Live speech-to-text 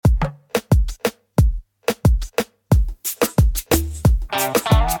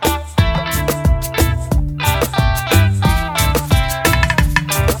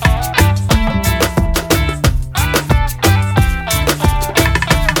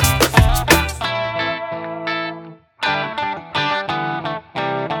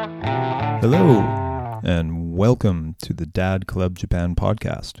Hello, and welcome to the Dad Club Japan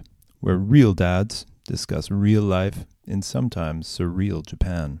podcast, where real dads discuss real life in sometimes surreal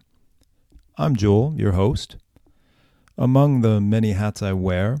Japan. I'm Joel, your host. Among the many hats I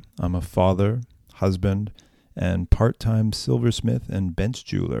wear, I'm a father, husband, and part-time silversmith and bench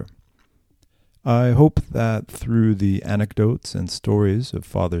jeweler. I hope that through the anecdotes and stories of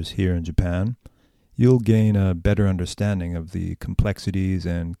fathers here in Japan, you'll gain a better understanding of the complexities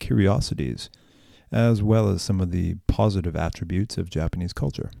and curiosities, as well as some of the positive attributes of Japanese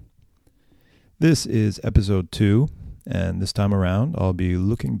culture. This is episode 2, and this time around I'll be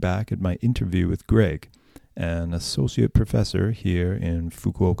looking back at my interview with Greg, an associate professor here in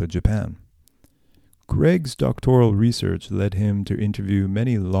Fukuoka, Japan. Greg's doctoral research led him to interview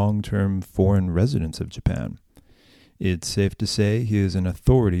many long-term foreign residents of Japan. It's safe to say he is an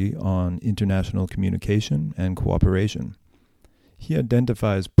authority on international communication and cooperation. He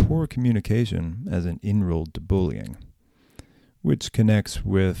identifies poor communication as an inroad to bullying, which connects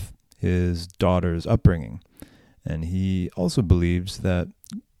with his daughter's upbringing. And he also believes that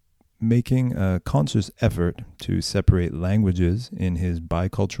making a conscious effort to separate languages in his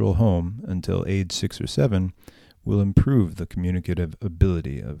bicultural home until age 6 or 7 will improve the communicative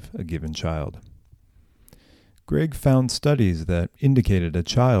ability of a given child. Greg found studies that indicated a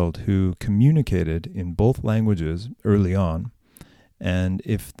child who communicated in both languages early on, and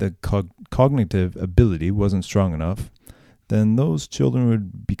if the cognitive ability wasn't strong enough, then those children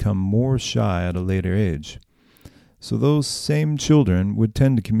would become more shy at a later age. So those same children would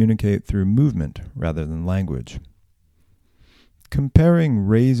tend to communicate through movement rather than language. Comparing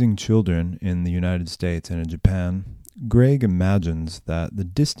raising children in the United States and in Japan, Greg imagines that the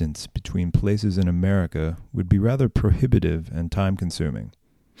distance between places in America would be rather prohibitive and time-consuming.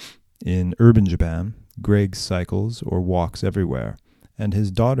 In urban Japan, Greg cycles or walks everywhere, and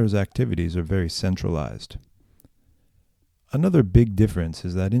his daughter's activities are very centralized. Another big difference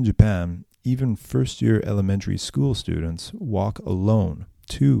is that in Japan, even first-year elementary school students walk alone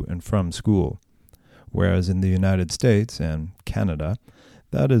to and from school, whereas in the United States and Canada,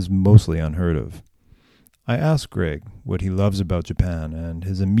 that is mostly unheard of. I asked Greg what he loves about Japan, and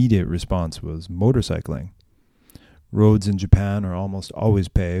his immediate response was motorcycling. Roads in Japan are almost always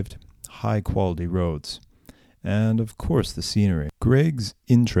paved, high-quality roads, and of course the scenery. Greg's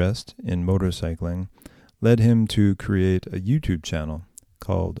interest in motorcycling led him to create a YouTube channel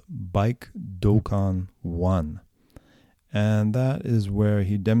called Bike Dokkan 1, and that is where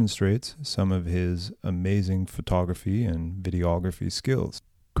he demonstrates some of his amazing photography and videography skills.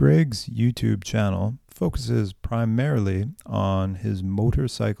 Greg's YouTube channel focuses primarily on his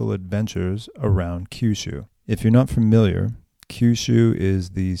motorcycle adventures around Kyushu. If you're not familiar, Kyushu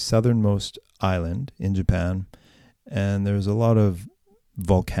is the southernmost island in Japan, and there's a lot of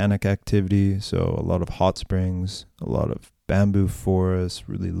volcanic activity, so a lot of hot springs, a lot of bamboo forests,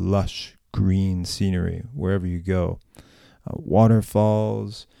 really lush green scenery wherever you go.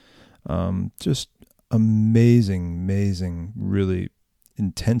 Waterfalls, just amazing, really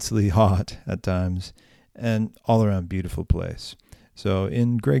intensely hot at times, and all around beautiful place. So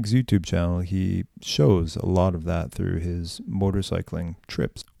in Greg's YouTube channel, he shows a lot of that through his motorcycling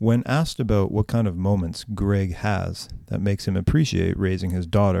trips. When asked about what kind of moments Greg has that makes him appreciate raising his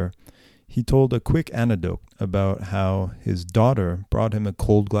daughter, he told a quick anecdote about how his daughter brought him a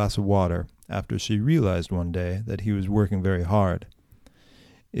cold glass of water after she realized one day that he was working very hard.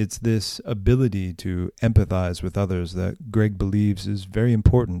 It's this ability to empathize with others that Greg believes is very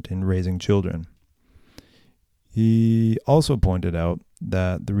important in raising children. He also pointed out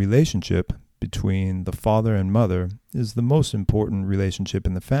that the relationship between the father and mother is the most important relationship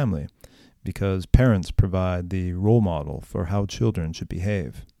in the family because parents provide the role model for how children should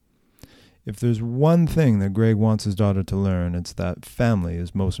behave. If there's one thing that Greg wants his daughter to learn, it's that family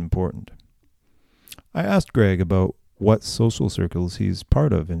is most important. I asked Greg about what social circles he's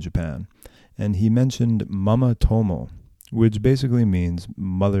part of in Japan, and he mentioned Mama Tomo, which basically means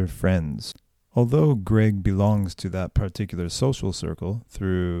mother friends. Although Greg belongs to that particular social circle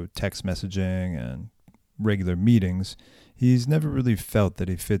through text messaging and regular meetings, he's never really felt that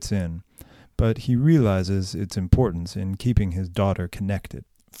he fits in, but he realizes its importance in keeping his daughter connected.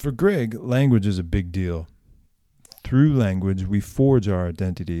 For Greg, language is a big deal. Through language, we forge our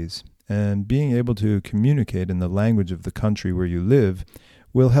identities, and being able to communicate in the language of the country where you live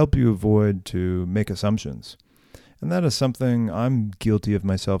will help you avoid to make assumptions. And that is something I'm guilty of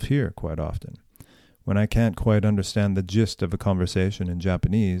myself here quite often. When I can't quite understand the gist of a conversation in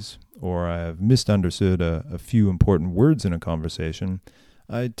Japanese, or I have misunderstood a few important words in a conversation,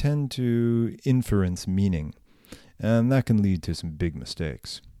 I tend to inference meaning, and that can lead to some big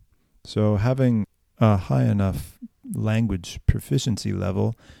mistakes. So having a high enough language proficiency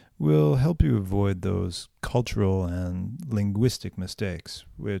level will help you avoid those cultural and linguistic mistakes,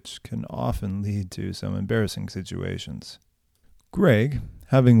 which can often lead to some embarrassing situations. Greg,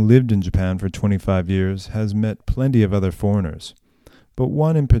 having lived in Japan for 25 years, has met plenty of other foreigners, but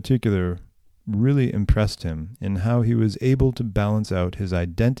one in particular really impressed him in how he was able to balance out his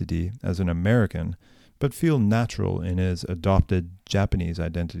identity as an American, but feel natural in his adopted Japanese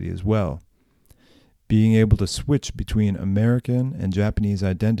identity as well. Being able to switch between American and Japanese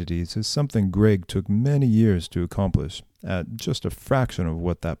identities is something Greg took many years to accomplish at just a fraction of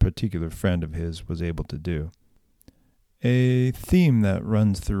what that particular friend of his was able to do. A theme that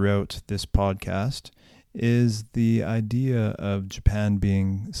runs throughout this podcast is the idea of Japan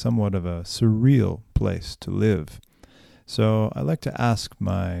being somewhat of a surreal place to live. So I like to ask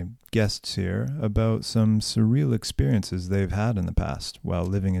my guests here about some surreal experiences they've had in the past while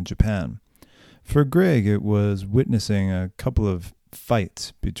living in Japan. For Greg, it was witnessing a couple of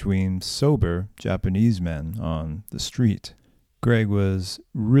fights between sober Japanese men on the street. Greg was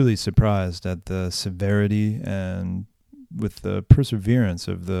really surprised at the severity and with the perseverance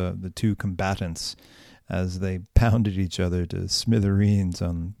of the two combatants as they pounded each other to smithereens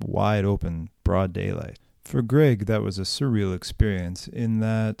on wide open, broad daylight. For Greg, that was a surreal experience in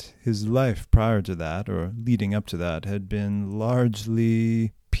that his life prior to that, or leading up to that, had been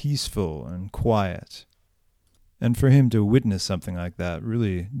largely peaceful and quiet. And for him to witness something like that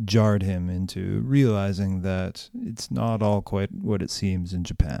really jarred him into realizing that it's not all quite what it seems in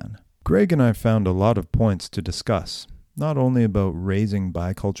Japan. Greg and I found a lot of points to discuss, not only about raising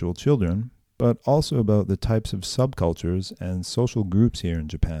bicultural children, but also about the types of subcultures and social groups here in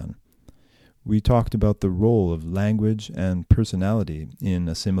Japan. We talked about the role of language and personality in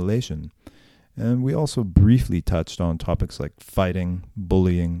assimilation, and we also briefly touched on topics like fighting,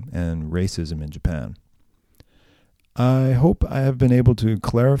 bullying, and racism in Japan. I hope I have been able to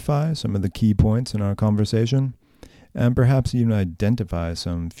clarify some of the key points in our conversation, and perhaps even identify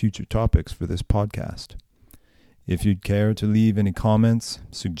some future topics for this podcast. If you'd care to leave any comments,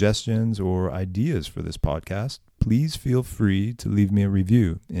 suggestions, or ideas for this podcast, please feel free to leave me a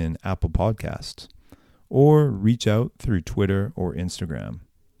review in Apple Podcasts, or reach out through Twitter or Instagram.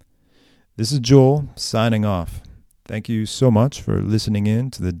 This is Joel, signing off. Thank you so much for listening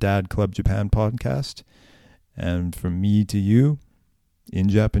in to the Dad Club Japan podcast. And from me to you, in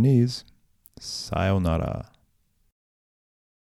Japanese, sayonara.